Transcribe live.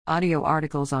Audio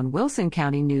articles on Wilson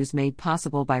County News made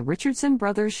possible by Richardson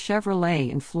Brothers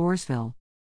Chevrolet in Floresville.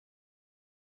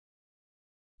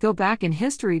 Go back in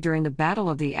history during the Battle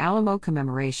of the Alamo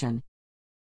commemoration.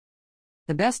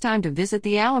 The best time to visit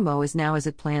the Alamo is now, as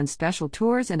it plans special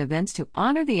tours and events to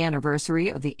honor the anniversary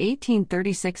of the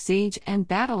 1836 siege and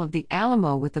Battle of the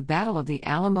Alamo with the Battle of the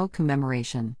Alamo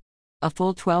commemoration. A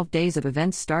full 12 days of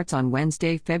events starts on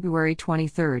Wednesday, February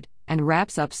 23rd, and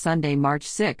wraps up Sunday, March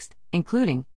 6th,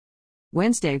 including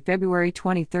Wednesday, February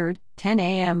 23rd, 10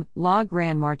 a.m., La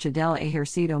Gran Marcha del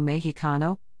Ejército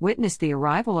Mexicano, witness the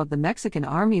arrival of the Mexican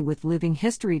Army with living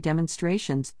history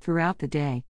demonstrations throughout the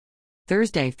day.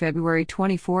 Thursday, February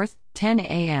 24th, 10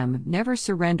 a.m., Never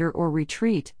Surrender or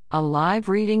Retreat, a live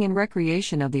reading and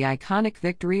recreation of the iconic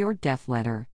Victory or Death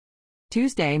Letter.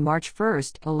 Tuesday, March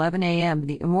 1st, 11 a.m.,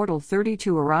 the Immortal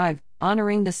 32 arrive,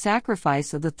 honoring the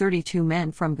sacrifice of the 32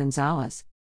 men from Gonzales.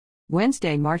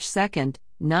 Wednesday, March 2nd,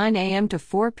 9 a.m. to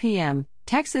 4 p.m.,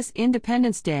 Texas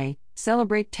Independence Day,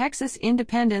 celebrate Texas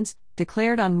independence,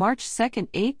 declared on March 2,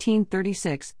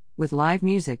 1836, with live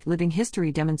music, living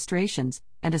history demonstrations,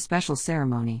 and a special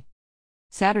ceremony.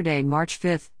 Saturday, March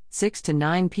 5th, 6 to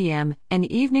 9 p.m., an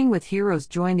evening with heroes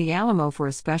join the Alamo for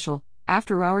a special,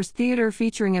 after-hours theater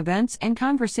featuring events and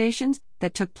conversations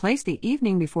that took place the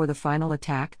evening before the final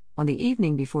attack, on the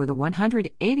evening before the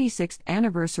 186th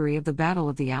anniversary of the Battle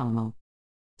of the Alamo.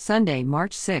 Sunday,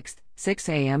 March 6th, 6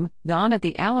 a.m., dawn at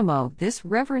the Alamo. This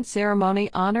reverent ceremony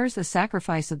honors the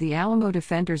sacrifice of the Alamo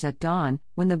defenders at dawn,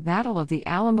 when the Battle of the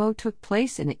Alamo took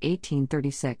place in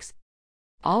 1836.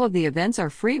 All of the events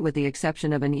are free with the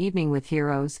exception of an evening with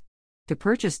heroes. To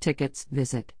purchase tickets,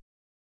 visit